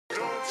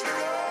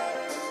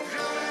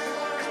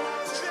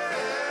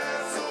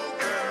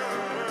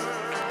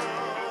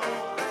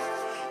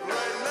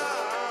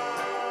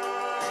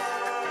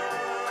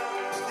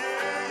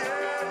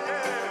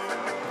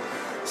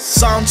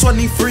Psalm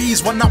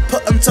 23's when I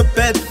put them to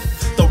bed.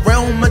 The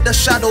realm of the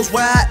shadows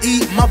where I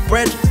eat my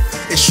bread.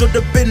 It should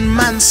have been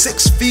man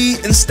 6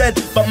 feet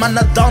instead, but man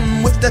I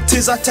done with the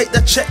tears, I take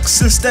the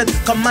checks instead.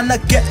 Come man I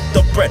get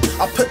the bread,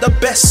 I put the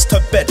best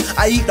to bed.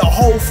 I eat the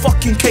whole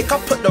fucking cake, I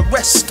put the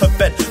rest to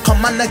bed.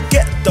 Come man I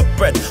get the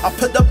bread, I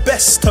put the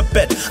best to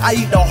bed. I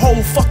eat the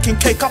whole fucking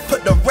cake, I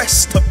put the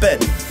rest to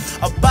bed.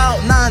 About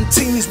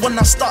 19's when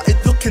I started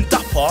looking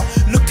dapper.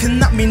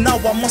 Looking at me now,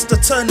 I must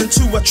have turned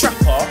into a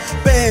trapper.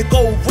 Bare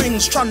gold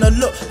rings tryna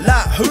look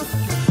like who?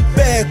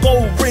 Bare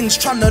gold rings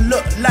tryna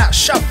look like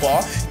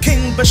Shabba.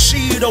 King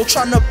Bushido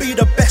tryna be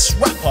the best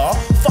rapper.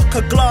 Fuck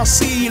a glass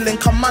ceiling,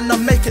 come on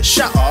and make it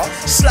shatter.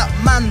 Slap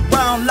man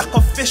round like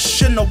a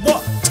fish in a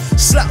what?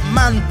 Slap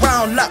man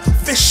round like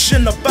fish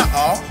in a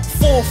batter.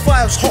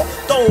 4-5's hot,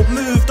 don't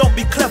move, don't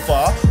be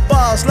clever.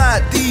 Bars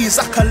like these,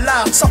 I can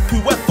light up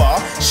whoever.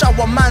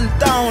 Shower man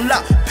down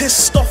like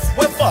pissed off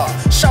weather.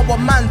 Shower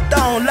man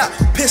down like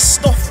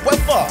pissed off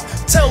weather.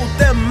 Tell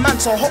them man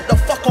to hop the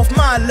fuck off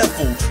my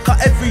level. Cause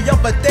every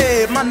other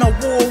day man a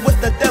war with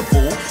the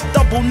devil.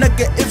 Double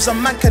negatives a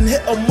man can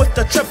hit them with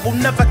the treble.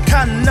 Never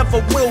can,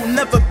 never will,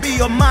 never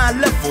be on my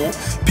level.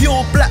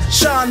 Pure black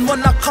shine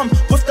when I come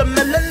with the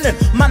melanin.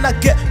 Man I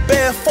get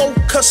bare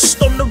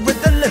focused on the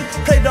riddling.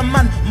 Play the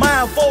man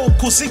my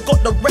vocals, he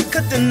got the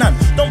record in hand.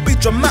 Don't be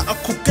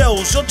dramatical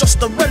girls, you're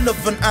just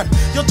irrelevant and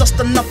you're just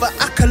another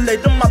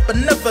accolade of my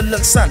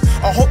benevolence. And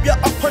I hope you're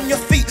up on your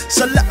feet,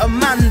 so let a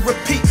man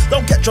repeat.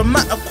 Don't get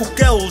dramatical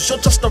girls, you're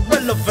just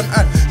irrelevant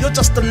and you're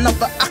just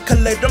another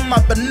accolade of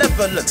my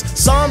benevolence.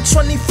 Psalm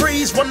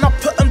 23's when I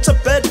put them to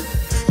bed.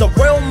 The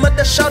realm of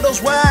the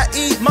shadows where I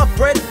eat my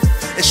bread.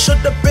 It should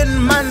have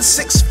been man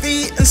 6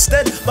 feet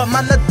instead, but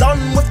man are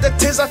done with the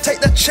tears, I take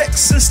the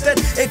checks instead.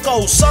 It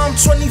goes Psalm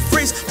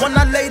 23's when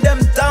I lay them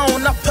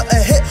down. I put a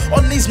hit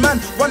on these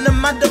man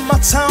running mad in my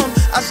town.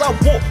 As I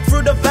walk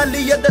through the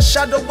valley of the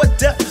shadow of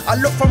death, I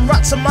look from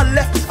right to my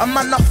left, and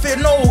man I fear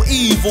no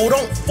evil.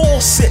 Don't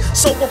force it,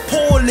 so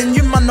appalling,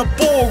 you man are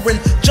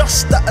boring.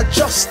 Just that,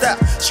 adjust that,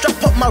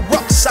 strap up my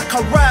rucksack,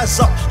 I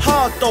rise up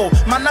hard though.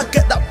 Man I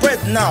get that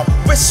bread now,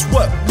 wrist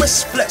work,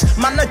 wrist flex.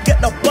 Man I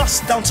get the bus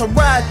down to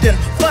riding.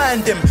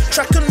 Find him,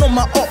 tracking all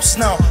my ops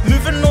now.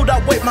 Moving all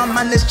that weight, my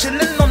man is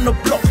chilling on the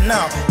block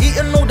now.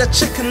 Eating all the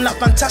chicken like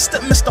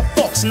fantastic Mr.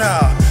 Fox now.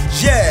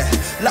 Yeah,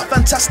 like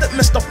fantastic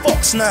Mr.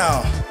 Fox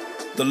now.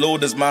 The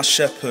Lord is my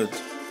shepherd,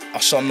 I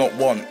shall not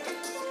want.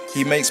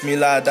 He makes me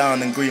lie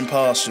down in green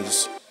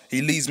pastures.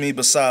 He leads me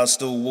beside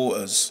still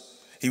waters.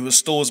 He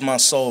restores my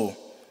soul.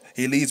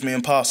 He leads me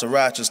in paths of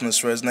righteousness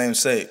for his name's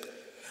sake.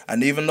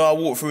 And even though I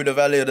walk through the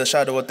valley of the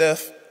shadow of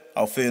death,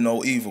 I'll fear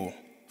no evil,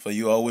 for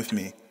you are with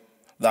me.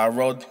 Thy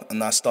rod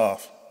and thy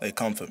staff, they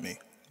comfort me.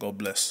 God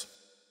bless.